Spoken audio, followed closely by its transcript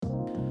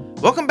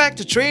Welcome back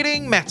to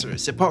Trading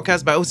Matters, a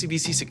podcast by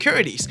OCBC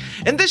Securities.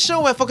 In this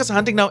show, we're focused on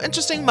hunting down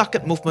interesting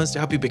market movements to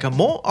help you become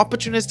more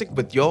opportunistic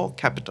with your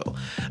capital.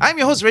 I'm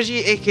your host Reggie,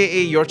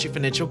 aka your Chief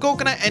Financial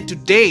Coconut, and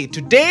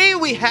today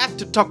we have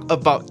to talk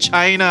about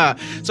China.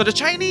 So the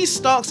Chinese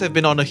stocks have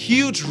been on a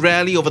huge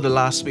rally over the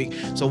last week.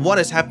 So what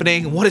is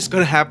happening? What is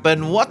going to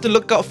happen? What to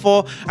look out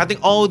for? I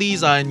think all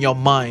these are in your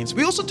minds.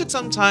 We also took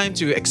some time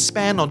to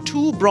expand on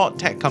two broad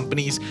tech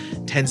companies,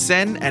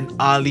 Tencent and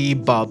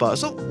Alibaba.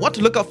 So what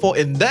to look out for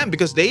in them,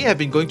 because they have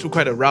been going through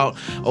quite a rout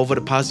over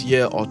the past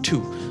year or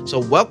two. So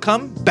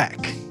welcome back.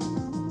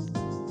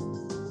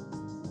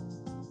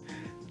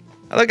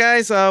 Hello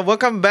guys,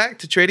 welcome back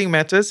to Trading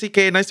Matters.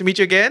 CK, nice to meet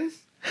you again.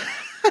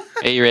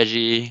 Hey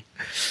Reggie.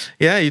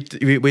 Yeah,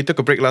 we took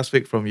a break last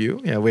week from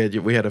you. Yeah,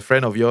 we had a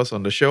friend of yours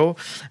on the show.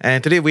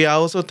 And today we are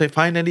also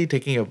finally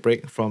taking a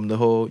break from the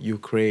whole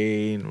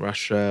Ukraine,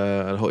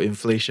 Russia, the whole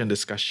inflation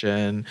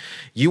discussion.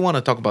 You want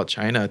to talk about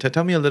China.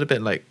 Tell me a little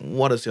bit, like,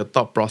 what is your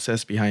thought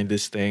process behind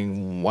this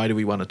thing? Why do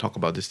we want to talk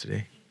about this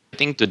today? I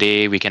think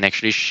today we can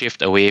actually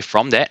shift away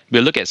from that.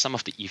 We'll look at some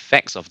of the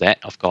effects of that,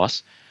 of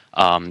course.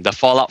 The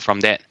fallout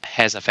from that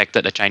has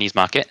affected the Chinese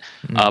market.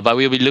 But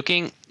we'll be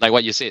looking, like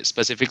what you said,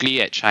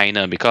 specifically at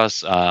China,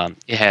 because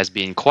it has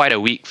been quite a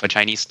week for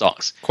Chinese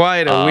stocks.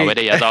 Quite a week.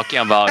 Whether you're talking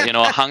about,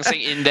 Hang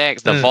Seng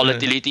Index, the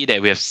volatility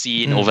that we have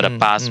seen over the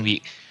past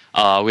week.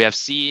 We have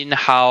seen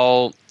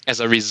how,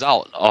 as a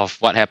result of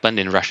what happened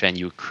in Russia and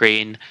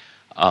Ukraine,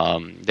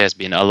 there's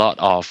been a lot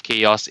of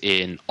chaos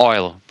in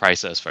oil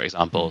prices, for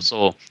example.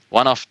 So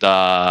one of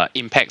the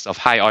impacts of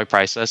high oil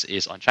prices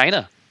is on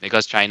China,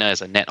 because China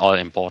is a net oil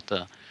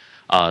importer.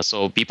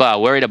 So people are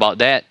worried about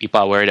that.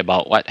 People are worried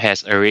about what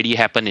has already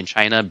happened in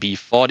China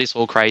before this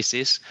whole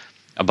crisis,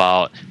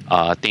 about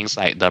things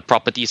like the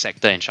property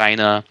sector in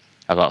China,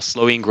 about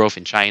slowing growth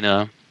in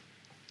China.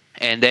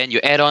 And then you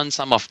add on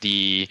some of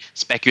the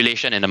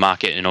speculation in the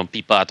market.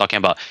 People are talking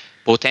about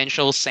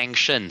potential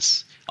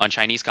sanctions on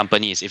Chinese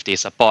companies if they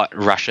support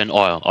Russian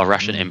oil or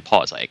Russian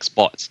imports or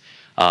exports.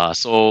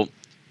 So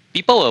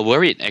people were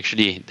worried,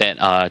 actually,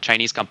 that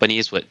Chinese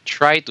companies would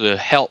try to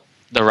help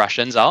the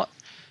Russians out,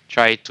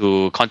 try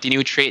to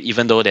continue trade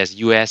even though there's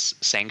US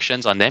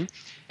sanctions on them,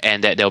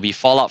 and that there'll be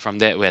fallout from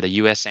that where the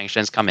US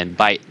sanctions come and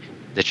bite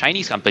the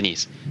Chinese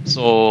companies.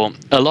 So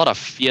a lot of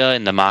fear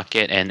in the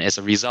market, and as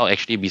a result,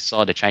 actually, we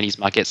saw the Chinese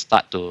market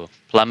start to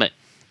plummet.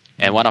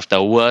 And one of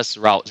the worst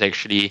routes,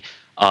 actually,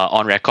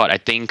 on record, I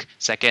think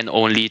second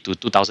only to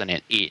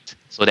 2008.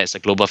 So that's the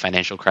global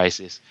financial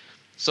crisis.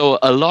 So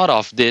a lot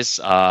of this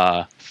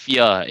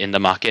fear in the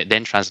market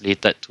then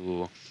translated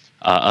to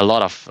a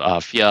lot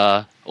of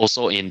fear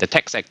also in the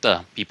tech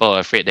sector. People are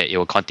afraid that it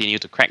will continue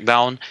to crack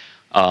down.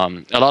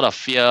 A lot of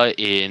fear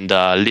in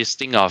the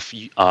listing of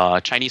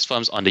Chinese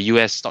firms on the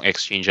US stock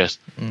exchanges.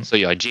 So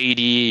your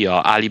JD,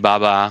 your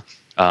Alibaba,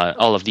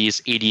 all of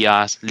these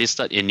ADRs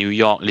listed in New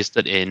York,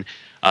 listed in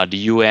the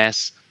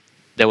US.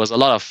 There was a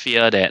lot of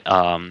fear that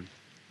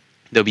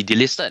they'll be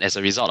delisted as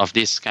a result of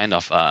this kind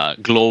of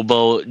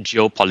global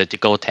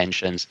geopolitical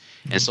tensions.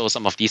 And so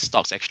some of these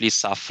stocks actually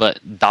suffered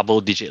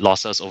double-digit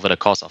losses over the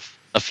course of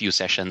a few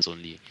sessions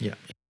only. Yeah.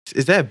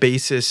 Is there a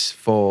basis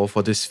for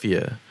this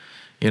fear?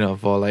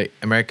 For like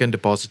American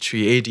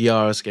depository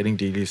ADRs getting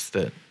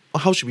delisted?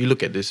 How should we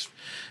look at this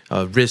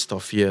risk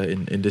or fear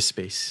in this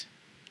space?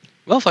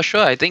 Well, for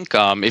sure, I think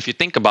if you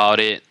think about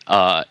it,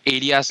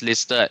 ADRs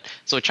listed,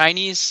 so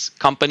Chinese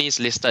companies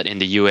listed in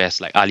the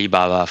US, like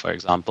Alibaba, for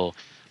example,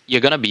 you're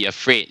going to be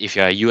afraid if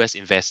you're a US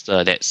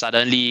investor that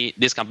suddenly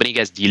this company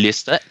gets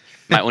delisted,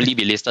 might only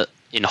be listed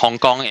in Hong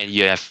Kong, and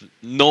you have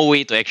no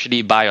way to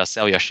actually buy or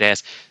sell your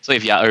shares. So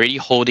if you're already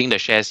holding the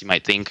shares, you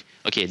might think,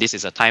 okay, this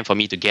is a time for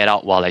me to get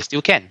out while I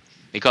still can.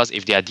 Because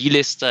if they are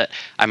delisted,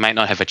 I might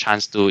not have a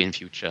chance to in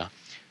future.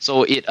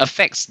 So it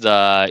affects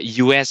the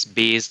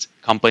US-based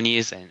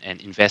companies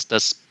and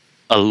investors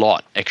a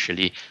lot,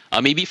 actually.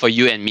 Maybe for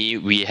you and me,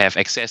 we have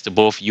access to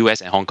both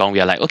US and Hong Kong. We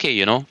are like,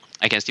 okay,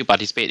 I can still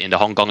participate in the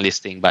Hong Kong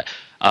listing. But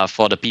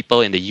for the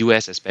people in the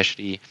US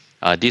especially,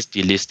 this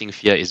delisting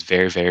fear is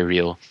very, very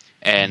real.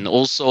 And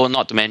also,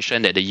 not to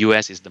mention that the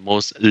US is the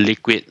most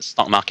liquid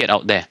stock market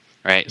out there,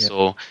 right? Yeah.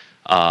 So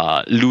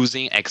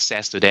losing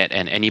access to that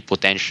and any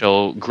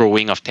potential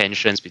growing of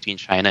tensions between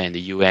China and the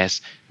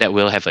US, that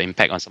will have an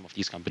impact on some of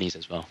these companies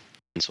as well.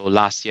 And so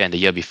last year and the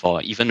year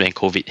before, even when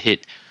COVID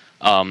hit,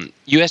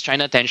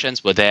 US-China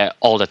tensions were there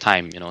all the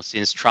time,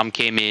 since Trump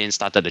came in,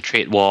 started the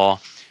trade war,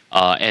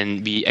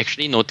 and we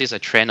actually noticed a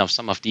trend of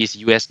some of these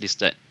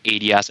US-listed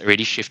ADRs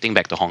already shifting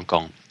back to Hong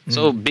Kong.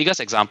 So biggest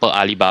example,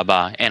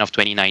 Alibaba, end of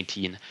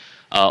 2019.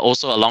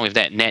 Also, along with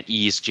that,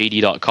 NetEase,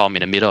 JD.com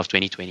in the middle of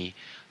 2020.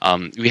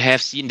 We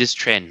have seen this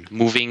trend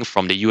moving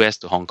from the US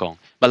to Hong Kong.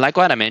 But like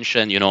what I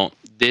mentioned,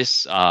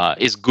 this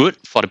is good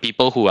for the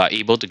people who are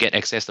able to get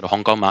access to the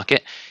Hong Kong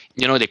market.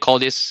 They call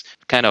this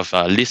kind of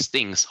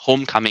listings,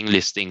 homecoming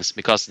listings,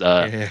 because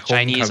the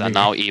Chinese are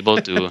now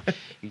able to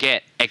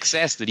get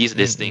access to these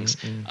listings.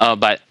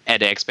 But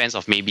at the expense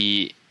of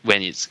maybe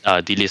when it's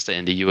delisted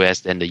in the US,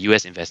 then the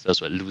US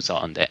investors will lose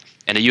out on that.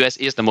 And the US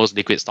is the most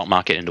liquid stock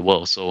market in the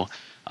world. So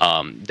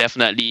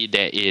definitely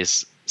there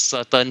is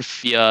certain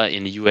fear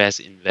in US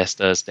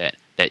investors that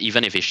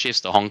even if it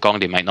shifts to Hong Kong,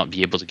 they might not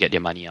be able to get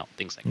their money out,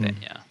 things like that.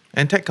 Yeah.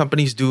 And tech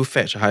companies do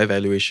fetch a high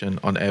valuation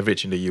on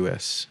average in the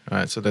US,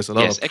 right? So there's a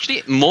lot Yes, of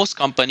actually, most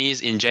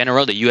companies in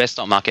general, the US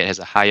stock market has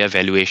a higher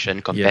valuation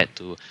yeah. compared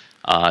to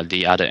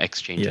the other Yeah,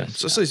 exchanges.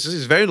 so it's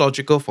very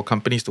logical for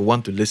companies to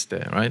want to list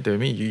there, right? I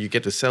mean, you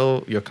get to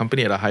sell your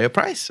company at a higher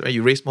price, right?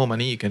 You raise more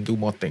money, you can do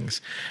more things,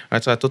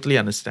 right? So I totally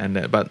understand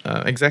that. But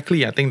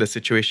exactly, I think the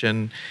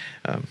situation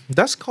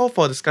does call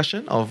for a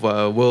discussion of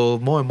will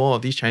more and more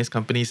of these Chinese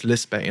companies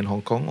list back in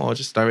Hong Kong or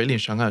just directly in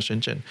Shanghai or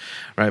Shenzhen,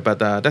 right? But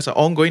that's an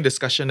ongoing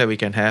discussion that we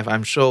can have.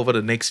 I'm sure over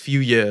the next few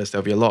years,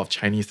 there'll be a lot of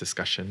Chinese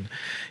discussion.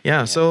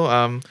 Yeah, Yeah.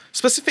 so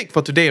specific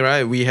for today,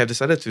 right? We have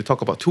decided to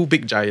talk about two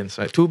big giants,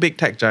 right? Two big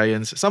tech giants.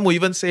 Some will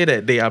even say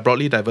that they are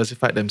broadly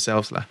diversified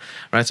themselves, lah,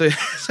 right? So,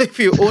 so if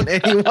you own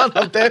any one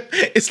of them,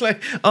 it's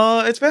like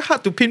it's very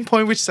hard to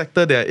pinpoint which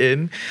sector they're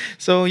in.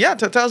 So yeah,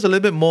 tell us a little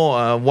bit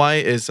more. Why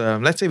is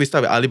let's say we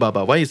start with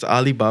Alibaba. Why is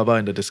Alibaba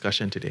in the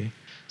discussion today?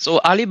 So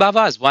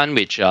Alibaba is one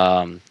which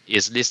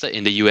is listed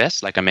in the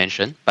US, like I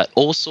mentioned, but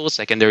also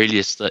secondarily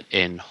listed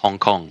in Hong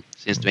Kong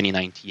since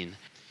 2019.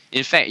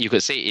 In fact, you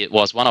could say it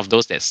was one of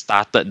those that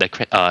started the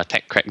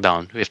tech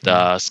crackdown with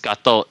the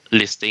scuttled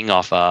listing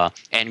of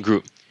Ant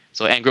Group.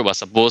 So Ant Group was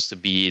supposed to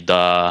be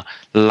the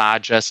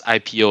largest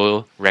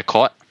IPO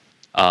record,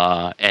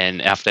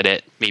 and after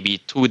that, maybe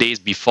 2 days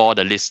before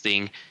the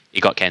listing,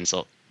 it got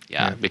cancelled.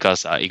 Yeah, Yeah.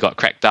 because it got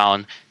cracked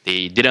down.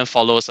 They didn't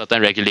follow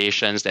certain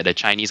regulations that the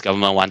Chinese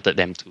government wanted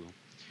them to.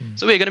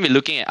 So we're going to be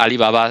looking at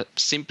Alibaba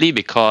simply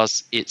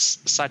because it's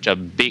such a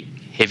big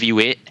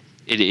heavyweight.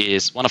 It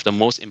is one of the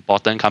most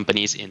important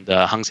companies in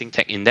the Hang Seng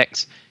Tech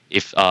Index,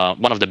 if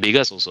one of the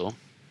biggest also.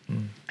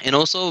 And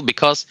also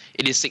because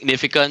it is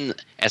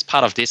significant as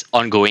part of this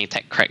ongoing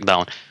tech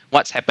crackdown.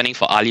 What's happening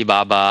for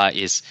Alibaba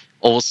is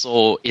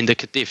also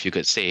indicative, you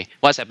could say.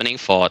 What's happening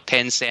for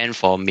Tencent,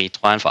 for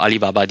Meituan, for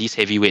Alibaba, these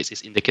heavyweights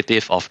is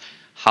indicative of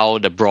how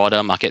the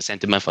broader market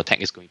sentiment for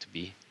tech is going to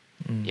be.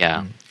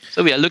 Yeah.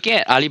 So we are looking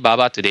at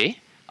Alibaba today,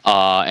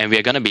 and we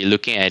are going to be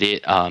looking at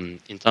it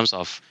in terms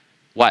of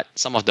what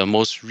some of the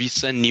most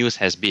recent news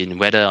has been,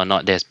 whether or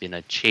not there's been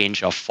a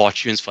change of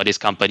fortunes for this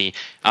company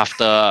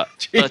after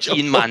Change of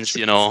 13 months,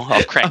 of After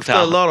a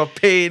crackdown. lot of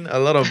pain, a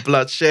lot of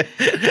bloodshed.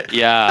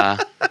 Yeah.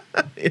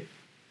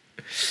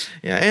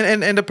 Yeah,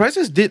 and the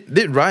prices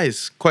did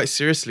rise quite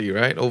seriously,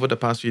 right, over the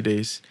past few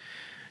days.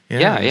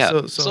 Yeah. Yeah.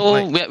 So So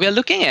like we're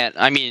looking at,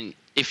 I mean,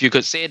 if you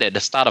could say that the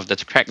start of the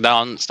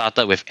crackdown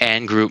started with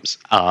Ant Group's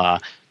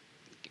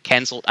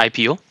cancelled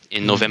IPO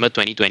in November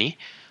 2020.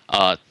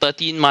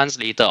 13 months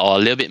later, or a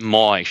little bit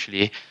more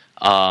actually,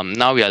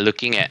 now we are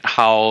looking at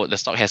how the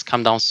stock has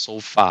come down so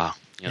far.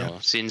 Yeah.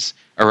 Since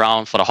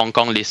around for the Hong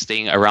Kong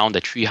listing, around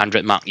the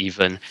 300 mark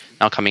even,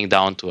 now coming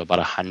down to about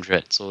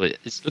 100. So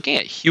it's looking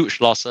at huge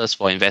losses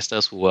for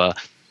investors who were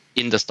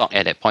in the stock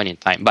at that point in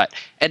time. But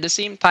at the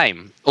same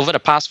time, over the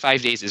past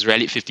 5 days, it's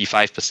rallied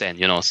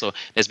 55%. So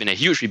there's been a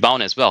huge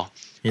rebound as well.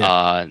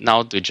 Yeah.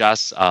 Now to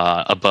just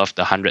above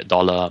the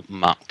 $100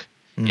 mark.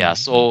 Yeah,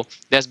 so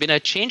there's been a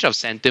change of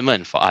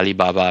sentiment for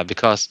Alibaba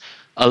because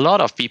a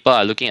lot of people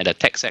are looking at the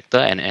tech sector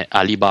and at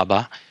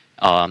Alibaba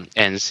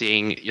and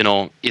saying,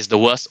 is the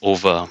worst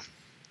over?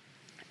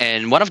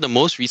 And one of the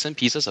most recent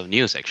pieces of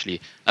news actually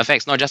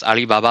affects not just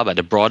Alibaba but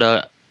the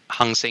broader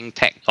Hang Seng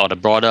Tech or the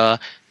broader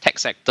tech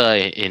sector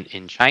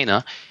in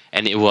China.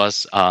 And it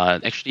was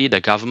actually the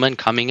government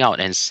coming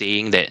out and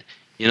saying that,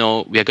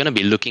 we are going to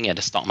be looking at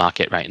the stock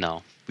market right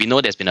now. We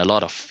know there's been a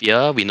lot of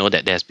fear. We know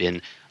that there's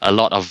been a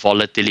lot of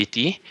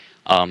volatility,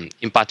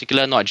 in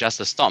particular, not just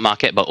the stock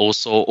market, but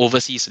also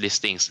overseas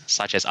listings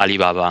such as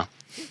Alibaba.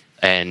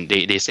 And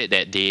they said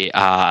that they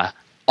are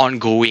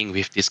ongoing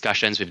with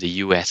discussions with the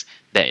US,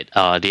 that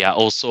they are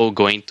also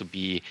going to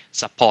be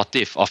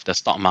supportive of the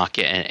stock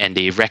market, and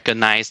they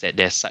recognize that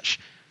there's such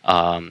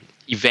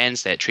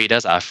events that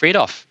traders are afraid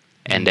of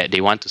and that they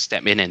want to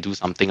step in and do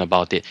something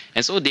about it.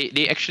 And so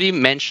they actually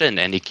mentioned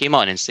and they came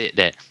out and said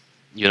that,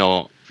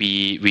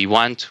 we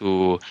want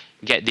to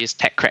get this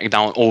tech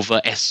crackdown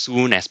over as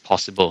soon as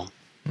possible.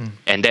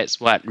 And that's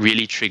what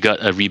really triggered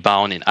a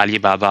rebound in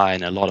Alibaba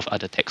and a lot of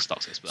other tech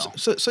stocks as well.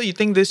 So you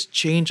think this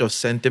change of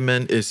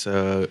sentiment is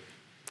a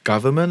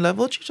government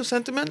level change of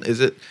sentiment? Is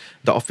it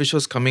the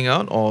officials coming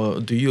out, or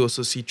do you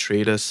also see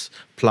traders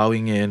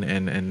plowing in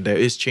and there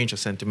is change of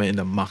sentiment in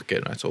the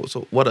market, right?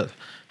 So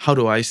how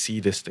do I see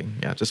this thing?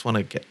 Yeah, just want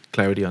to get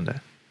clarity on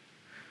that.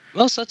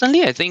 Well,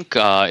 certainly, I think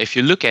if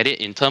you look at it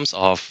in terms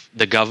of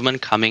the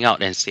government coming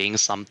out and saying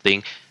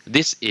something,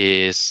 this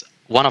is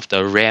one of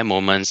the rare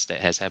moments that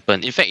has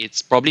happened. In fact,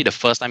 it's probably the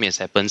first time it's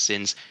happened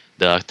since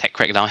the tech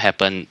crackdown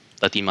happened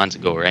 13 months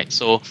ago, right?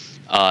 So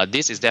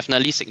this is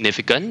definitely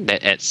significant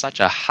that at such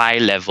a high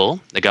level,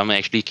 the government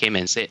actually came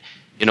and said,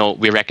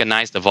 we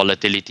recognize the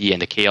volatility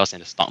and the chaos in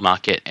the stock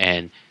market,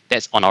 and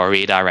that's on our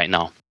radar right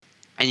now.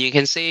 And you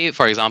can say,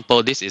 for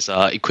example, this is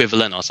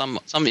equivalent, or some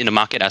in the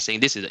market are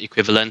saying this is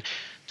equivalent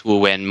to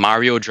when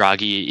Mario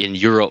Draghi in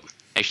Europe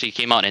actually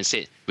came out and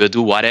said we'll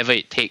do whatever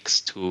it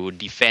takes to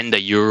defend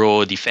the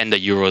euro, defend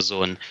the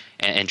eurozone,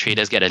 and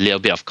traders get a little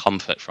bit of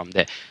comfort from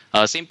that.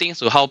 Same thing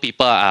to how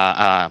people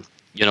are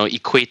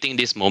equating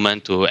this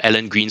moment to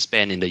Alan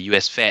Greenspan in the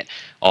US Fed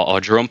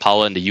or Jerome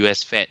Powell in the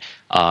US Fed,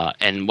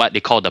 and what they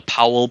call the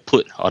Powell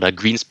put or the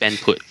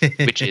Greenspan put,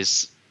 which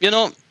is,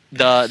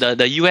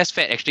 the US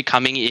Fed actually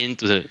coming in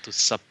to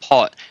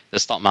support the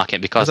stock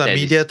market because Those are that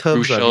media is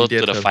terms, crucial media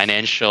to the terms.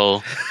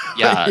 financial,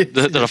 Yes,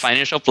 to the yes.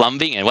 financial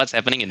plumbing and what's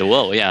happening in the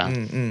world. Yeah.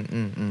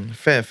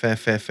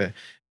 Fair.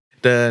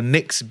 The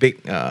next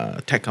big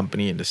tech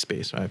company in the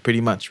space, right?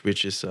 Pretty much,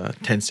 which is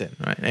Tencent,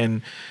 right?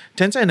 And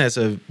Tencent has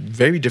a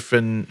very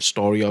different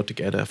story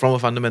altogether from a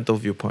fundamental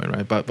viewpoint,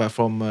 right? But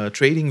from a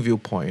trading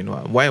viewpoint,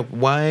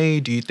 why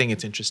do you think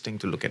it's interesting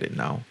to look at it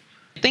now?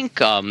 I think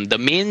the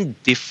main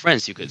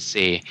difference you could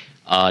say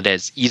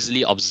that's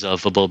easily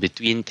observable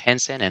between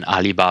Tencent and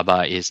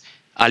Alibaba is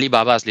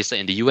Alibaba is listed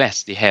in the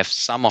US. They have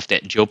some of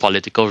that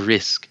geopolitical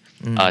risk.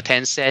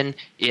 Tencent,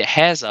 it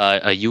has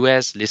a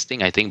US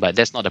listing, I think, but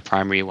that's not the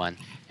primary one.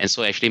 And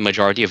so actually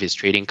majority of its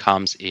trading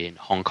comes in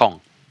Hong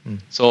Kong.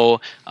 So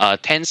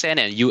Tencent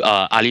and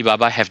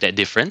Alibaba have that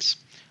difference.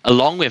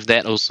 Along with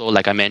that, also,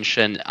 like I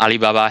mentioned,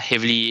 Alibaba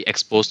heavily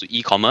exposed to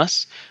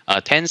e-commerce.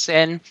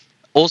 Tencent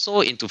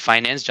also into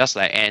finance, just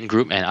like Ant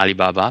Group and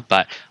Alibaba,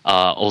 but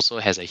also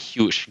has a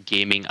huge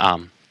gaming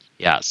arm.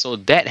 Yeah, so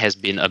that has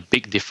been a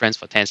big difference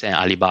for Tencent and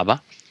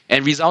Alibaba,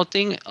 and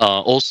resulting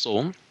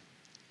also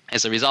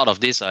as a result of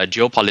this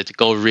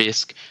geopolitical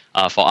risk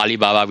for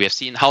Alibaba, we have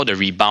seen how the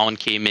rebound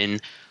came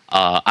in.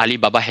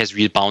 Alibaba has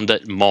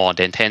rebounded more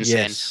than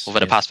Tencent over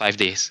the past 5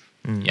 days.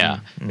 Yeah,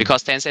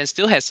 because Tencent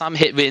still has some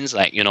headwinds,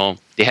 like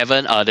they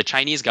haven't. The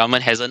Chinese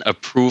government hasn't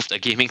approved a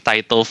gaming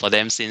title for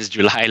them since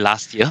July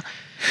last year.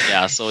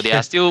 Yeah, so they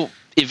are still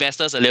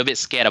investors a little bit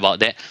scared about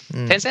that.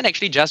 Tencent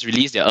actually just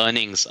released their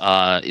earnings.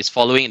 It's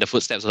following in the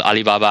footsteps of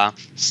Alibaba,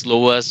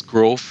 slowest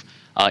growth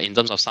in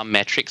terms of some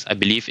metrics. I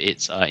believe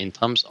it's in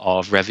terms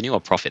of revenue or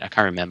profit. I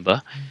can't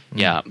remember.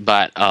 Yeah,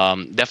 but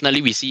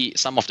definitely we see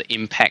some of the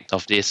impact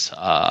of this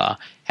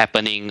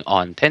happening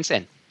on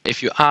Tencent.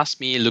 If you ask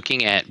me,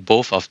 looking at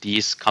both of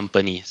these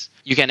companies,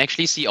 you can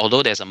actually see,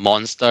 although there's a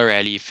monster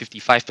rally,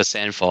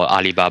 55% for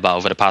Alibaba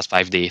over the past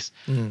 5 days,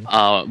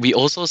 we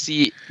also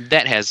see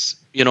that has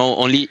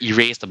only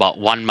erased about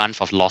 1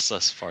 month of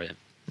losses for it.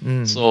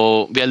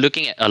 So we are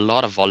looking at a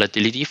lot of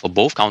volatility for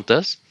both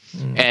counters.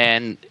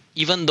 And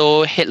even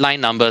though headline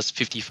numbers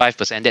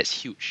 55%, that's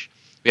huge.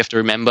 We have to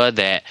remember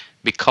that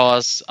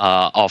because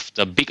of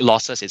the big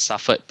losses it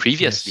suffered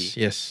previously.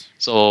 Yes.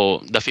 So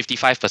the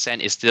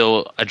 55% is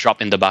still a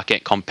drop in the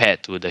bucket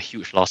compared to the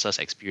huge losses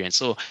experienced.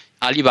 So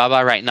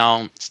Alibaba right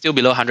now still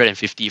below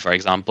 150, for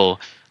example,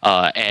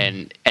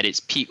 and at its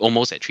peak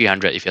almost at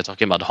 300 if you're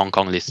talking about the Hong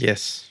Kong list.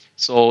 Yes.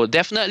 So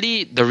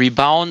definitely the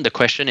rebound, the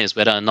question is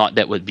whether or not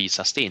that would be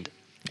sustained.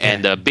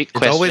 And the big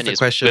question is,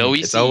 will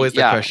we see always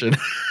the question.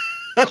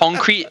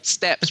 concrete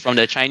steps from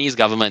the Chinese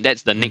government?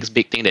 That's the next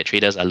big thing that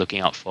traders are looking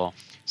out for.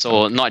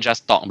 So not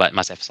just talk, but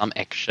must have some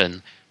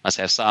action, must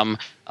have some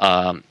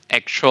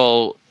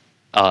actual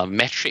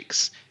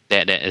metrics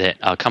that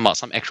come out,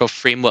 some actual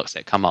frameworks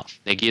that come out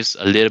that gives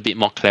a little bit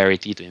more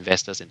clarity to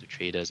investors and to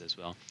traders as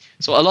well.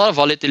 So a lot of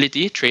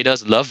volatility.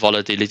 Traders love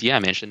volatility. I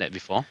mentioned that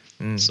before.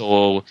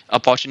 So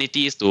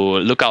opportunities to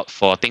look out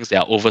for things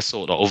that are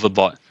oversold or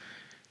overbought,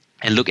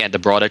 and look at the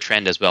broader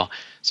trend as well.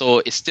 So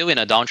it's still in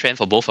a downtrend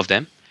for both of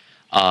them.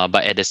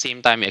 But at the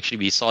same time, actually,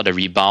 we saw the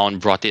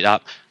rebound brought it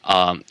up.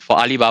 For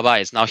Alibaba,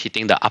 it's now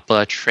hitting the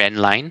upper trend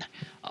line.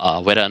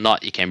 Whether or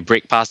not it can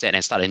break past that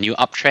and start a new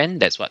uptrend,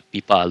 that's what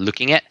people are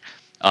looking at.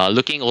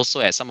 Looking also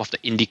at some of the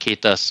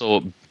indicators.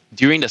 So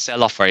during the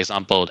sell-off, for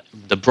example,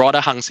 the broader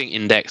Hang Seng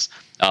Index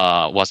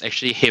was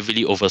actually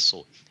heavily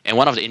oversold. And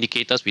one of the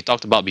indicators we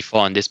talked about before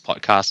on this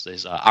podcast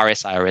is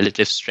RSI,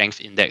 Relative Strength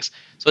Index.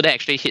 So they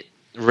actually hit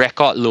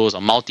record lows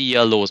or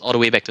multi-year lows all the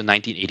way back to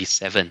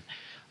 1987.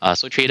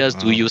 So traders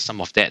do use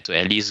some of that to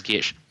at least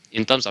gauge,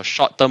 in terms of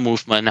short-term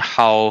movement,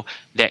 how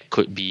that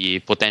could be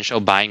potential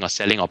buying or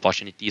selling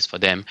opportunities for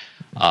them.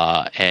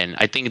 And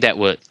I think that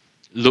would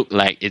look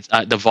like it's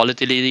the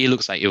volatility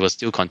looks like it will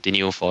still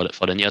continue for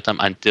the near term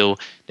until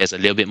there's a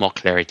little bit more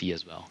clarity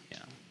as well.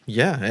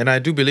 Yeah, and I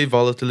do believe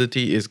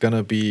volatility is going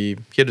to be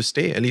here to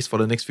stay, at least for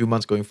the next few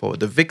months going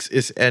forward. The VIX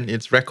is in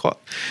its record.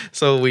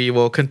 So we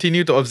will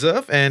continue to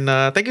observe. And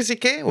thank you,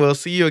 CK. We'll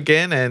see you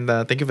again. And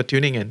thank you for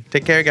tuning in.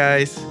 Take care,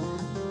 guys.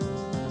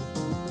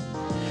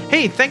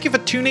 Hey, thank you for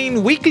tuning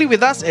in weekly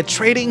with us at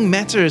Trading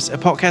Matters, a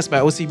podcast by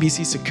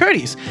OCBC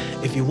Securities.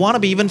 If you want to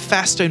be even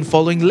faster in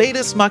following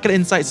latest market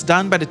insights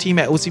done by the team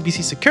at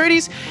OCBC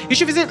Securities, you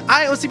should visit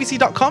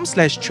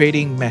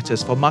iocbc.com/Trading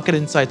Matters for market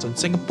insights on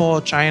Singapore,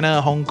 China,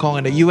 Hong Kong,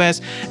 and the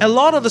US, and a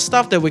lot of the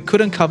stuff that we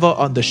couldn't cover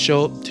on the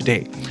show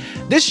today.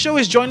 This show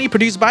is jointly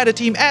produced by the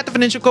team at The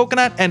Financial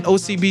Coconut and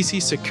OCBC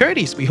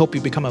Securities. We hope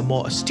you become a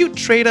more astute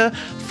trader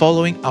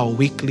following our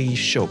weekly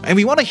show. And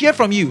we want to hear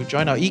from you.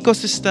 Join our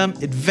ecosystem,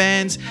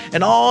 advance,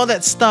 and all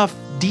that stuff.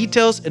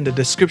 Details in the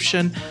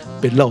description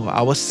below.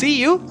 I will see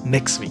you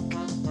next week.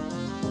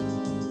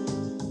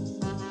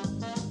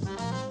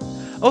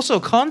 Also,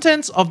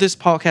 contents of this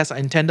podcast are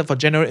intended for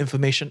general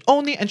information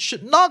only and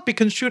should not be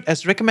construed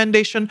as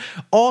recommendation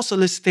or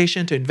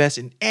solicitation to invest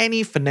in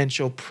any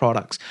financial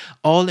products.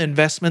 All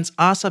investments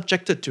are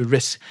subjected to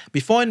risk.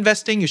 Before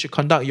investing, you should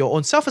conduct your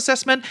own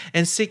self-assessment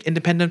and seek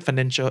independent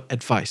financial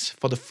advice.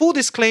 For the full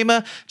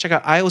disclaimer, check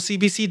out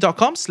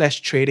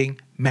iocbc.com/trading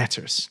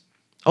matters.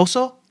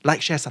 Also,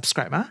 like, share,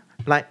 subscribe.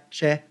 Like,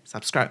 share,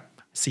 subscribe.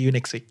 See you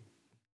next week.